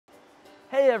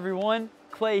Hey everyone,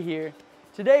 Clay here.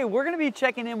 Today we're going to be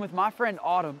checking in with my friend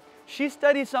Autumn. She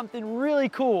studied something really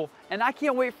cool and I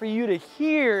can't wait for you to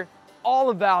hear all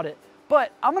about it.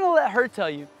 But I'm going to let her tell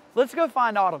you. Let's go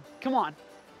find Autumn. Come on.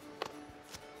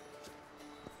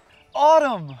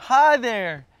 Autumn, hi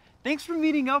there. Thanks for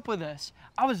meeting up with us.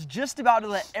 I was just about to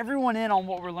let everyone in on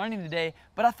what we're learning today,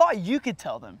 but I thought you could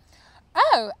tell them.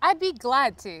 Oh, I'd be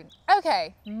glad to.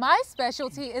 Okay, my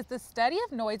specialty is the study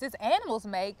of noises animals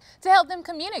make to help them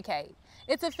communicate.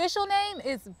 Its official name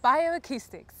is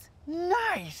Bioacoustics.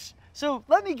 Nice! So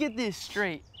let me get this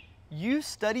straight. You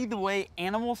study the way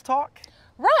animals talk?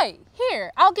 Right,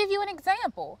 here, I'll give you an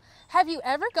example. Have you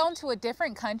ever gone to a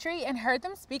different country and heard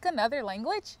them speak another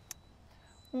language?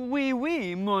 Oui,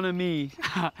 oui, mon ami.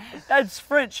 That's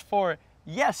French for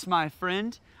yes, my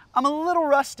friend. I'm a little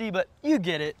rusty, but you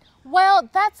get it. Well,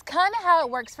 that's kind of how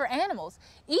it works for animals.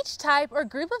 Each type or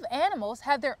group of animals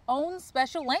have their own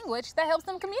special language that helps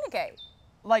them communicate.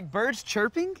 Like birds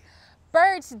chirping?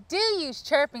 Birds do use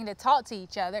chirping to talk to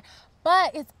each other,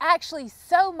 but it's actually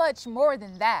so much more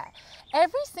than that.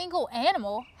 Every single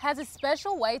animal has a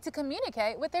special way to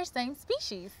communicate with their same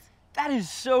species. That is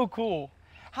so cool.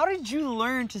 How did you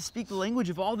learn to speak the language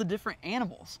of all the different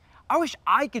animals? I wish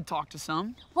I could talk to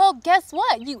some. Well, guess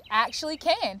what? You actually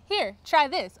can. Here, try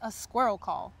this, a squirrel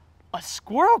call. A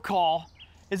squirrel call?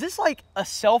 Is this like a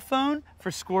cell phone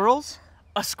for squirrels?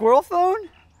 A squirrel phone?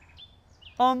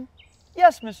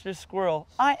 Yes, Mr. Squirrel,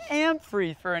 I am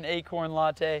free for an acorn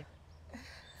latte.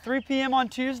 3 p.m. on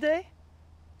Tuesday?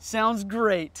 Sounds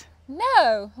great.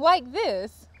 No, like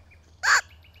this.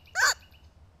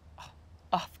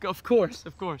 Of course.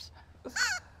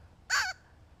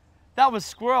 That was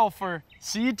squirrel for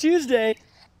see you Tuesday.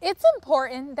 It's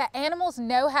important that animals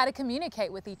know how to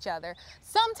communicate with each other.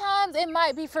 Sometimes it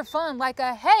might be for fun, like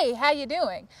a, hey, how you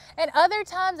doing? And other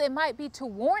times it might be to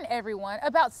warn everyone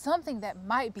about something that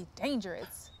might be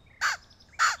dangerous.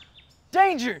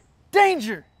 Danger,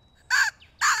 danger.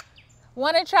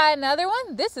 Want to try another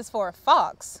one? This is for a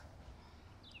fox.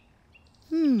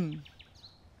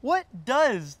 What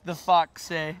does the fox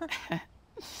say?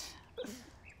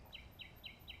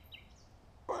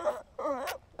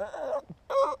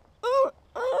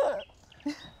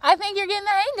 I think you're getting the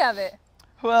hang of it.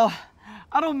 Well,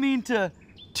 I don't mean to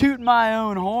toot my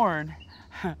own horn.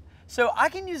 So I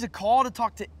can use a call to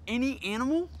talk to any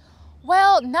animal?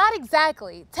 Well, not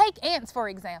exactly. Take ants, for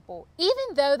example.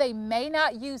 Even though they may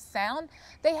not use sound,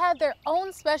 they have their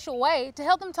own special way to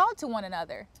help them talk to one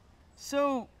another.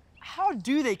 So how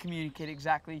do they communicate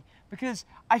exactly? Because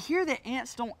I hear that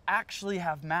ants don't actually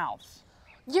have mouths.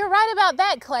 You're right about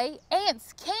that, Clay.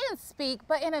 Ants can speak,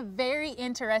 but in a very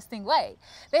interesting way.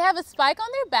 They have a spike on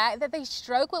their back that they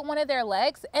stroke with one of their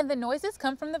legs, and the noises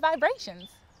come from the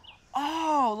vibrations.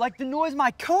 Oh, like the noise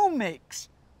my comb makes.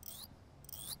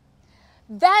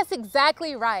 That's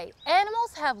exactly right.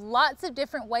 Animals have lots of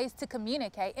different ways to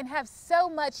communicate and have so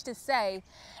much to say.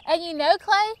 And you know,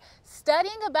 Clay,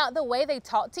 studying about the way they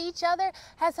talk to each other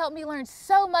has helped me learn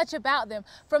so much about them,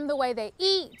 from the way they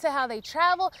eat to how they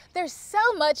travel. There's so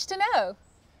much to know.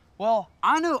 Well,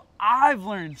 I know I've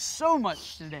learned so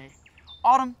much today.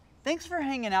 Autumn, thanks for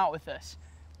hanging out with us.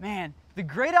 Man, the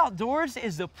great outdoors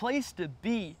is the place to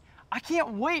be. I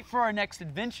can't wait for our next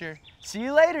adventure. See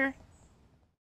you later.